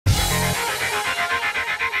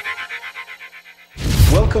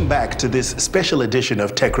Welcome back to this special edition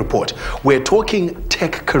of Tech Report. We're talking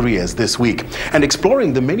tech careers this week and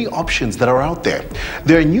exploring the many options that are out there.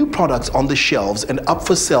 There are new products on the shelves and up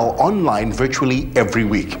for sale online virtually every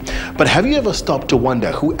week. But have you ever stopped to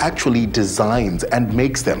wonder who actually designs and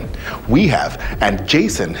makes them? We have, and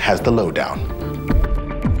Jason has the lowdown.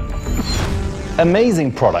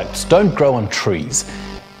 Amazing products don't grow on trees.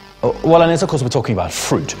 Well, unless of course we're talking about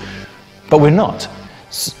fruit. But we're not.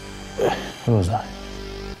 Who was that?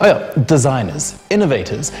 Oh yeah, designers,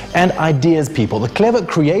 innovators, and ideas people, the clever,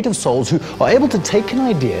 creative souls who are able to take an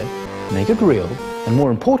idea, make it real, and more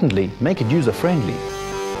importantly, make it user-friendly.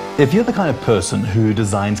 If you're the kind of person who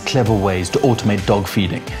designs clever ways to automate dog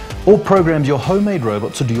feeding, or programs your homemade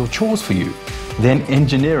robot to do your chores for you, then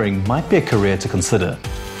engineering might be a career to consider.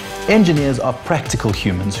 Engineers are practical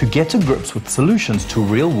humans who get to grips with solutions to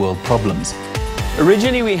real-world problems.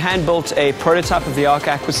 Originally, we hand-built a prototype of the Arc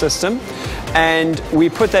Aqua system, and we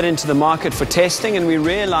put that into the market for testing, and we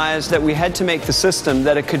realized that we had to make the system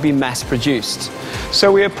that it could be mass-produced.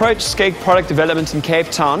 So we approached Skeg Product Development in Cape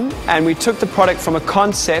Town, and we took the product from a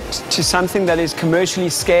concept to something that is commercially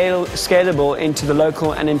scalable into the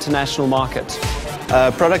local and international market.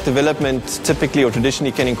 Product development typically or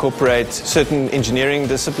traditionally can incorporate certain engineering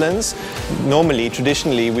disciplines. Normally,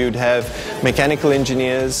 traditionally, we would have mechanical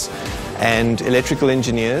engineers and electrical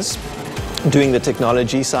engineers doing the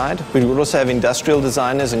technology side. We would also have industrial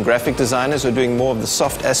designers and graphic designers who are doing more of the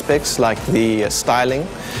soft aspects like the styling.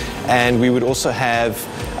 And we would also have,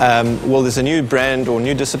 well, there's a new brand or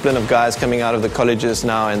new discipline of guys coming out of the colleges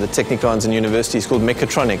now and the technikons and universities called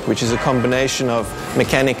mechatronic, which is a combination of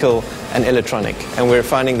mechanical and electronic. And we're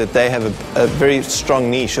finding that they have a very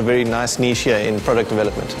strong niche, a very nice niche here in product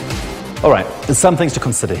development. All right, there's some things to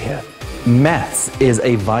consider here. Maths is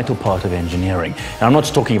a vital part of engineering. And I'm not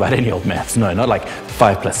just talking about any old maths, no, not like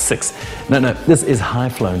 5 plus 6. No, this is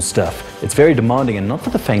high-flown stuff. It's very demanding and not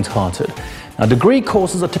for the faint-hearted. Now, degree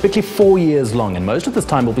courses are typically 4 years long, and most of this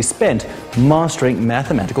time will be spent mastering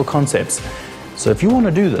mathematical concepts. So if you want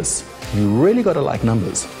to do this, you really got to like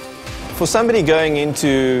numbers. For somebody going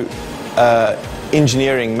into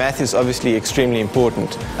engineering, math is obviously extremely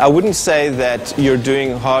important. I wouldn't say that you're doing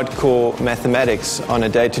hardcore mathematics on a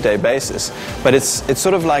day-to-day basis, but it's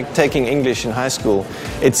sort of like taking English in high school.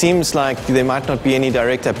 It seems like there might not be any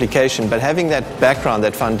direct application, but having that background,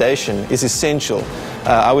 that foundation, is essential.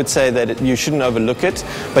 I would say that you shouldn't overlook it,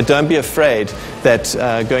 but don't be afraid that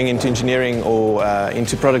going into engineering or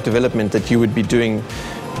into product development that you would be doing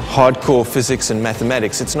hardcore physics and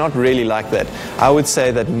mathematics. It's not really like that. I would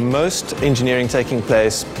say that most engineering taking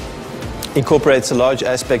place incorporates a large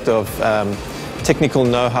aspect of technical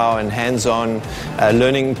know-how and hands-on,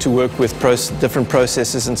 learning to work with different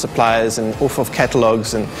processes and suppliers and off of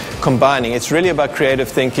catalogs and combining. It's really about creative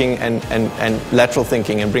thinking and lateral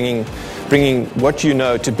thinking and bringing what you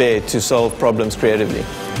know to bear to solve problems creatively.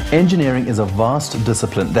 Engineering is a vast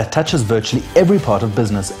discipline that touches virtually every part of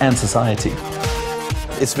business and society.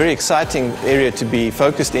 It's a very exciting area to be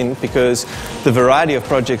focused in because the variety of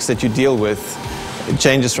projects that you deal with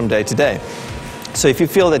changes from day to day. So if you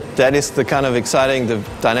feel that that is the kind of exciting, the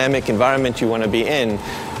dynamic environment you want to be in,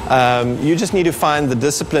 you just need to find the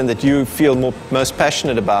discipline that you feel most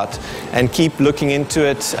passionate about and keep looking into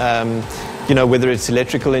it. You know, whether it's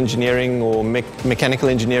electrical engineering or mechanical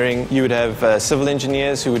engineering, you would have civil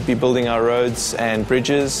engineers who would be building our roads and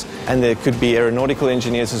bridges, and there could be aeronautical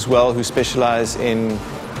engineers as well who specialize in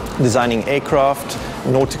designing aircraft,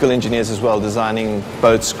 nautical engineers as well, designing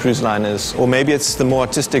boats, cruise liners, or maybe it's the more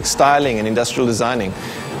artistic styling and industrial designing.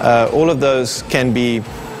 All of those can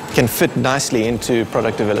fit nicely into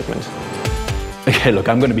product development. Okay, look,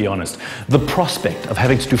 I'm going to be honest. The prospect of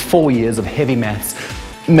having to do 4 years of heavy maths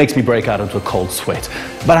makes me break out into a cold sweat.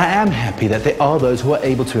 But I am happy that there are those who are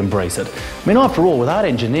able to embrace it. I mean, after all, without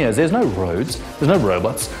engineers, there's no roads, there's no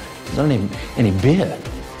robots, there's not even any beer.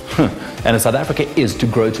 And if South Africa is to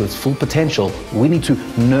grow to its full potential, we need to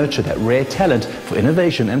nurture that rare talent for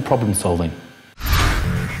innovation and problem solving.